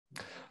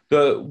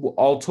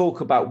I'll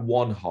talk about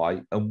one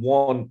high, and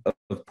one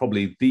of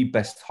probably the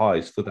best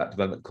highs for that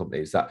development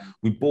company is that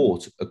we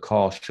bought a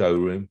car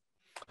showroom.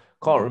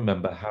 Can't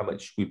remember how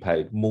much we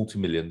paid,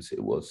 multi-millions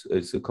it was.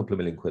 It's a couple of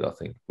million quid, I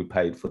think, we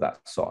paid for that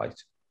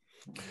site.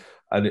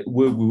 And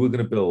we were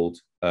going to build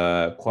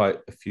quite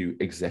a few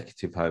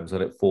executive homes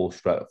on it, 4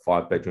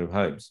 5-bedroom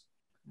homes.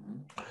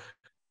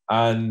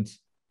 And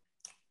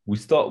we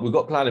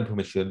got planning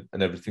permission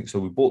and everything. So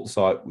we bought the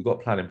site, we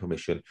got planning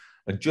permission.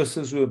 And just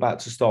as we were about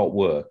to start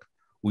work,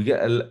 we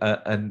get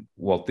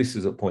well, this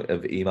is a point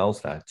of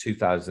emails now,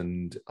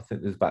 2000, I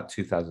think it was about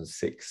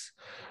 2006.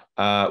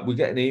 We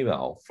get an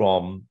email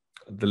from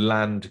the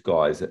land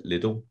guys at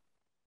Lidl.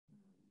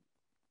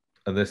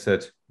 And they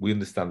said, we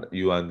understand that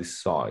you own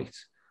this site.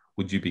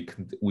 Would you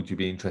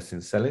be interested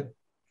in selling?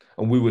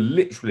 And we were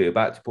literally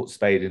about to put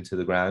spade into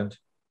the ground.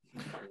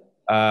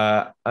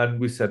 And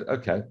we said,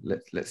 okay,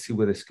 let's see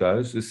where this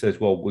goes. It says,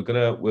 well,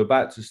 we're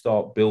about to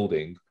start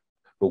building,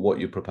 but what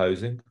you're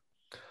proposing?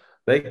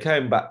 They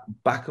came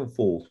back and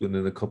forth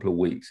within a couple of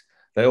weeks.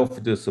 They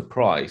offered us a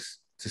price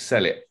to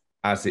sell it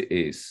as it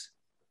is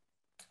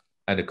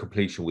and a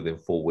completion within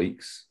 4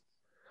 weeks.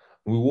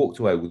 And we walked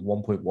away with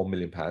 £1.1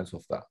 million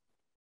off that.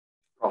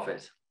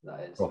 Profit, that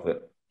is.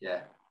 Profit.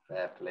 Yeah,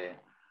 fair play.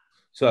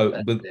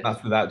 So, but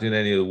that's without doing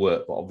any of the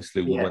work. But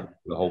obviously, we went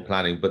through the whole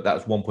planning. But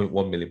that's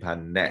 £1.1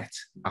 million net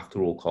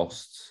after all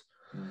costs.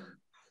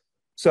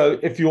 So,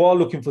 if you are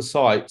looking for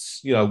sites,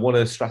 one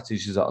of the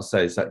strategies that I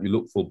say is that you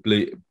look for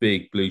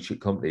big blue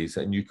chip companies,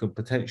 and you can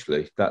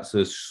potentially, that's a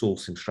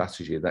sourcing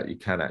strategy that you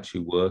can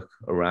actually work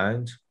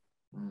around.